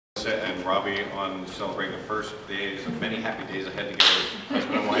Melissa and Robbie on celebrating the first days of many happy days ahead together as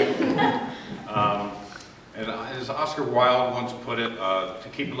husband and wife. And as Oscar Wilde once put it, to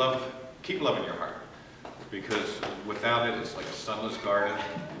keep love in your heart. Because without it, it's like a sunless garden,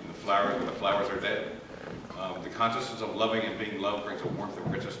 and the flowers are dead. The consciousness of loving and being loved brings a warmth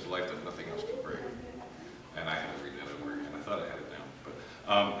and richness to life that nothing else can bring. And I had to read that over, and I thought I had it down. But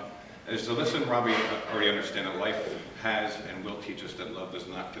as Alyssa and Robbie already understand that life has and will teach us that love does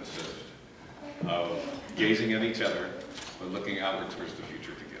not consist of gazing at each other, but looking outward towards the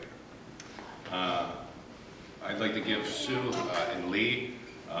future together. I'd like to give Sue and Lee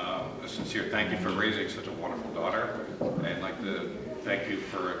a sincere thank you for raising such a wonderful daughter. And I'd like to thank you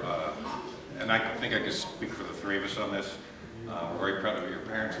for, and I think I can speak for the three of us on this. We're very proud of your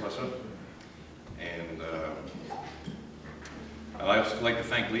parents, Alyssa. And I'd also like to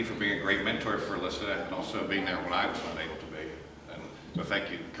thank Lee for being a great mentor for Alyssa and also being there when I was not able to be. And so thank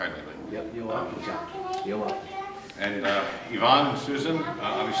you kindly, Lee. Yep, you're welcome, John. You're welcome. And Yvonne and Susan,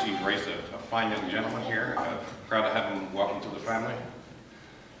 obviously you've raised a fine young gentleman here. Proud to have him welcome to the family.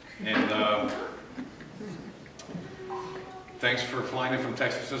 And thanks for flying in from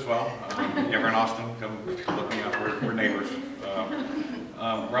Texas as well. You ever in Austin, come look me up. We're neighbors.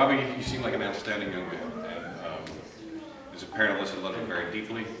 Robbie, you seem like an outstanding young man. And as a parent, Alyssa loves you very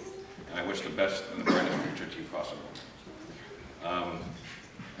deeply. And I wish the best and the brightest future to you possible.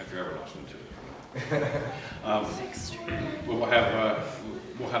 If you're ever in Austin, too. We'll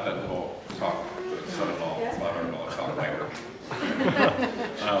have that little talk, the son-in-law, father-in-law talk later.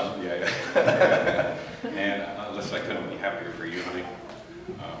 And Alyssa, I couldn't be happier for you, honey.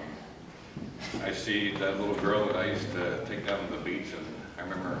 I see that little girl that I used to take down to the beach, and I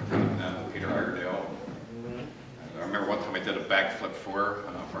remember taking down to Peter Iredale. I remember one time I did a backflip for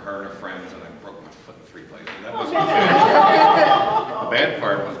her and her friends, and I broke my foot in 3 places. That wasn't bad. The bad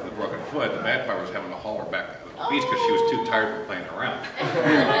part wasn't the broken foot. The bad part was having to haul her back to the beach because she was too tired for playing around.